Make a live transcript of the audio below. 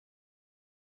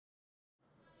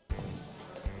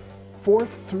4th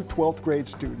through 12th grade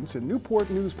students in Newport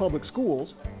News Public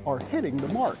Schools are hitting the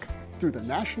mark through the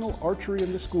National Archery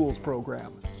in the Schools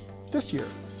program. This year,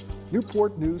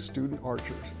 Newport News student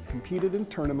archers competed in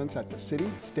tournaments at the city,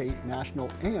 state, national,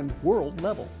 and world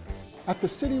level. At the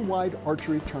citywide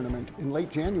archery tournament in late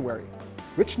January,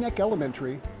 Rich Neck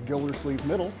Elementary, Gildersleeve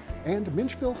Middle, and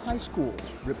Minchville High Schools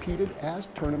repeated as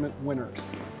tournament winners.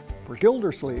 For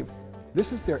Gildersleeve,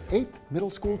 this is their 8th middle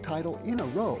school title in a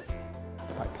row.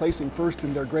 By placing first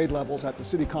in their grade levels at the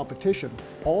city competition,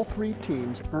 all 3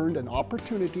 teams earned an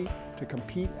opportunity to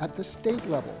compete at the state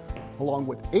level, along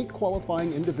with 8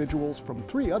 qualifying individuals from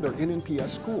 3 other NNPS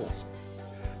schools.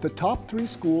 The top 3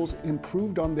 schools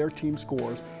improved on their team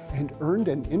scores and earned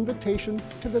an invitation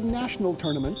to the national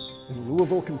tournament in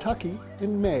Louisville, Kentucky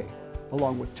in May,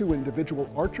 along with 2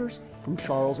 individual archers from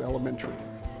Charles Elementary.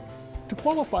 To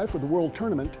qualify for the World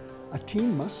Tournament, a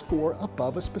team must score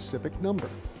above a specific number.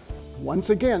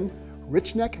 Once again,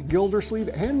 Rich Neck, Gildersleeve,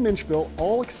 and Minchville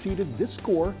all exceeded this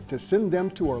score to send them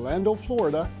to Orlando,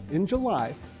 Florida in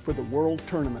July for the World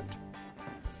Tournament.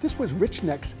 This was Rich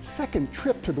Neck's 2nd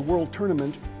trip to the World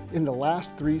Tournament in the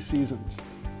last 3 seasons.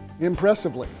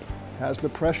 Impressively, as the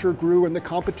pressure grew and the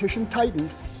competition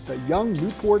tightened, the young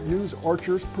Newport News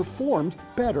archers performed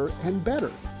better and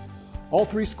better. All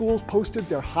 3 schools posted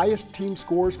their highest team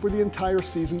scores for the entire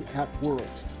season at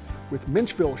Worlds, with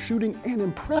Minchville shooting an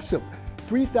impressive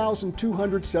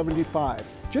 3,275,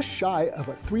 just shy of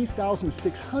a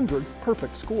 3,600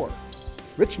 perfect score.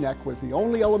 Rich Neck was the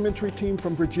only elementary team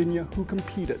from Virginia who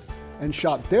competed and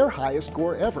shot their highest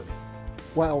score ever,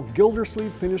 while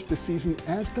Gildersleeve finished the season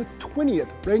as the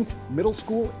 20th ranked middle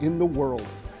school in the world.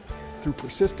 Through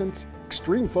persistence,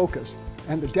 extreme focus,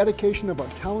 and the dedication of our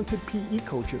talented PE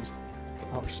coaches,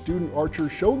 our student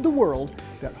archers showed the world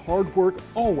that hard work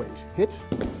always hits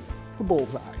the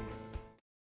bullseye.